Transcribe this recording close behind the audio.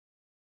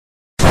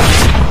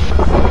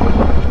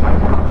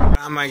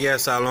Hammaga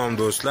salom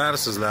do'stlar,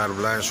 sizlar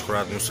bilan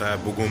Shuhrat Musayev.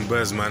 Bugun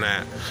biz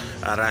mana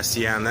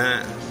Rassiyani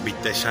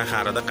bitta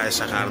shaharida, qaysi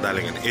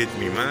shahardaligini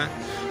aytmayman,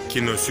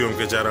 kino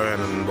syomka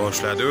jarayonini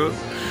boshladi.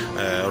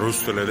 Rus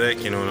tilida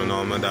kinoning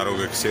nomi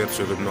Doroga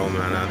Serdцу deb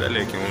nomlanadi,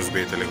 lekin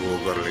o'zbek tiliga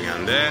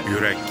o'girilganda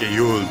Yurakka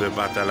Yol deb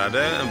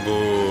ataladi. Bu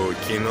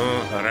kino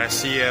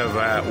Rossiya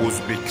va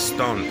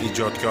O'zbekiston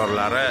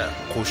ijodkorlari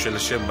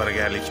qo'shilishib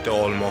birgalikda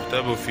olmoqda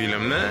bu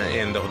filmni.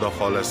 Endi xudo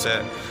xolasa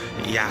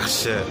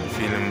yaxshi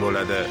film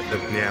bo'ladi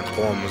deb niyat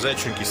qilyapmiz,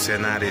 chunki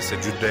ssenariysi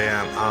juda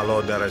ham a'lo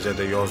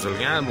darajada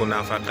yozilgan. Bu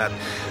nafaqat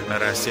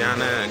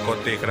Rossiyani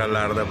katta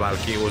ekranlarida,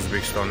 balki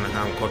O'zbekistonni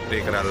ham katta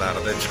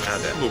ekranlarida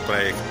chiqadi. Bu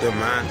proyektda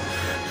men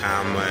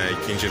ham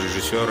ikkinchi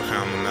rejissyor,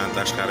 ham undan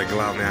tashqari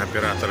главный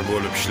operator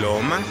bo'lib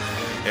ishlayapman.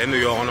 Endi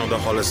u yog'ini xudo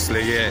xolasa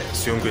sizlarga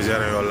syomka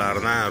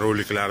jarayonlaridan,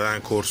 roliklardan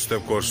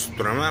ko'rsatib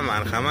turaman.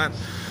 Marhamat.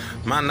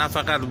 Men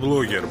nafaqat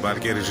bloger,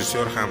 balki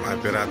rejissyor ham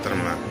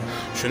operatorman.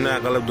 Shunday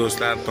qilib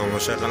do'stlar,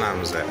 tomosha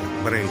qilamiz.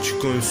 Birinchi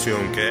kun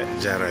syomka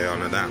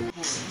jarayonidan.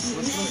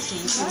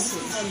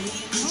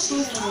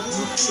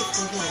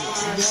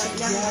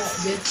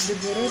 Я тебе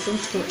говорю о том,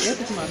 что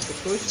этот маркер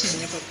точно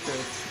не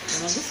подходит. Я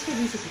могу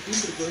сходить и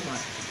купить другой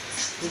маркер.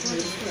 Тут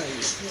наверняка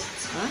есть.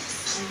 А?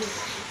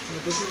 Ну,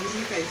 тут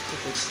наверняка есть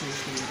какой-то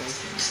смешный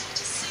магазин.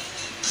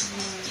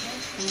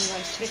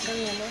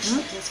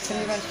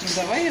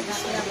 Давай я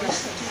посмотрю.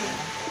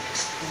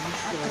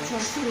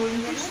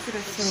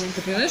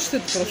 Ты понимаешь, что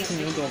это просто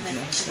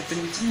неудобно? Это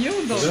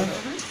неудобно.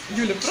 Да?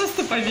 Юля, просто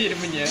поверь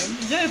мне.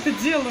 Я это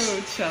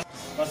делаю часто.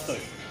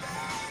 Постой.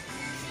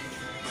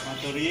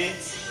 Мотор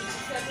есть?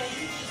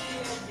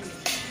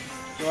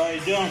 Все,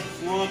 идем,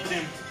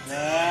 смотрим.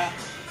 Да.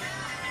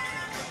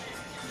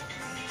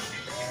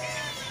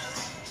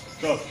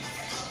 Стоп.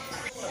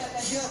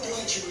 Я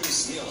оплачиваю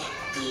смело.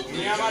 У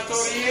меня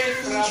мотор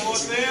есть,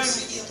 работаем.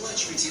 Постой.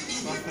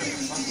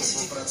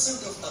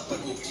 50% от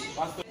покупки.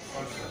 Постой.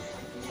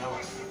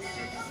 Давай.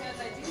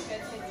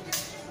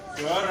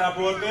 Все,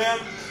 работаем.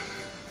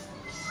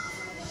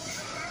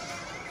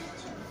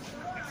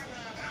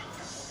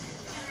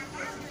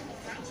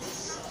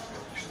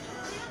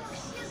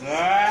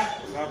 Да,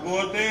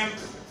 работаем.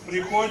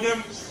 Приходим.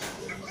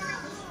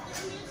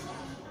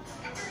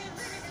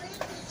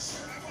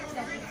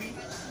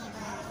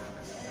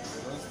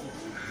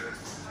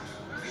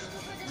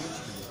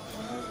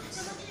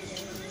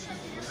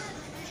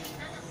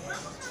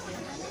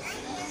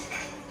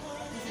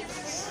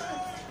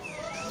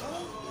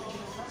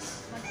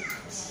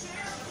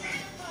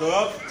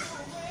 Стоп.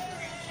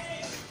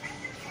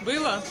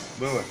 Было?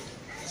 Было.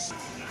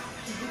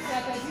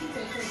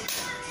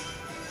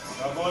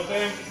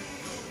 Работаем.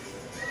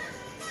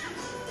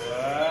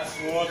 Да,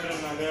 смотрим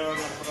налево,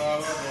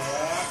 направо, да.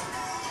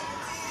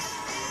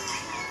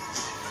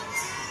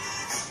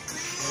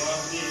 Все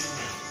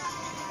отлично.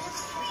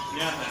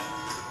 Снято.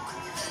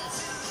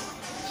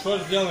 Что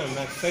сделаем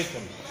с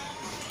этим?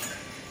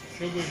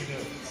 Что будем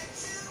делать?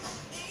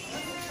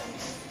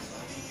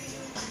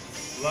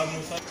 Ладно,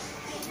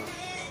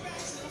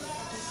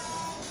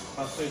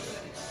 постойте.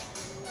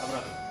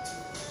 Обратно.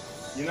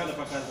 Не надо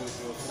показывать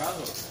его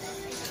сразу.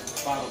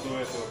 Пару до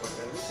этого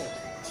покажите.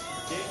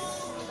 Окей?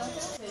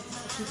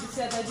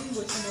 61,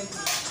 81.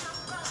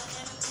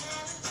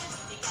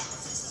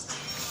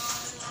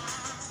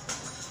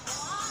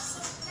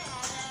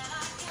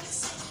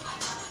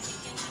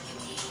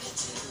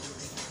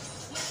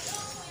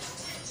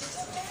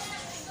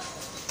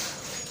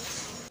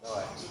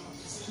 Давай.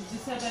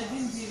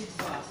 61,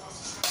 92.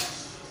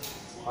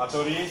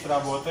 Мотор есть,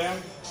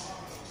 работаем.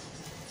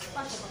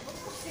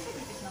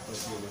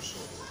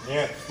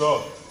 Нет,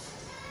 стоп.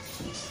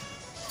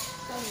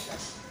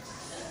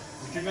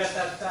 У тебя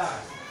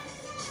так.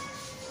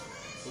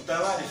 У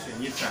товарища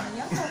не так.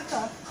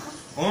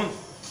 Он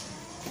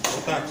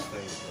вот так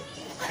стоит.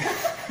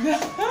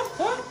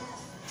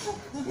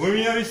 Вы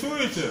меня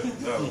рисуете?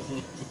 Да.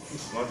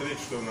 Смотрите,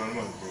 что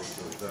нормально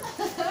получилось.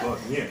 Да. Вот,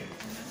 нет.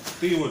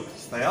 Ты вот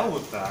стоял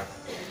вот так.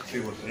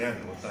 Ты вот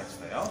реально вот так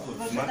стоял.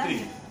 Вот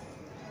смотри.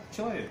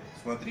 Человек,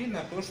 смотри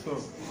на то,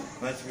 что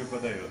она тебе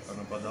подает.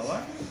 Она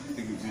подала,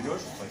 ты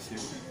берешь,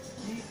 спасибо.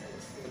 И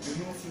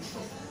повернулся и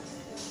шел.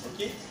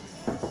 Окей?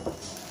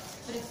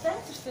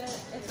 Представьте, что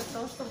это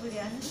то, что вы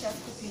реально сейчас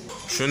купили.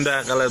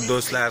 Shunday qilib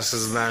do'stlar,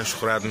 sizdan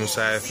Shuhrat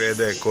Musayev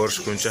edi.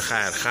 Ko'rishguncha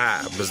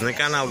xayr. Bizni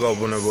kanalga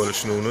obuna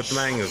bo'lishni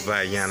unutmangiz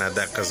va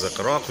yanada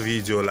qiziqroq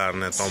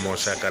videolarni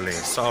tomosha qiling.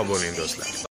 Sog' bo'ling do'stlar.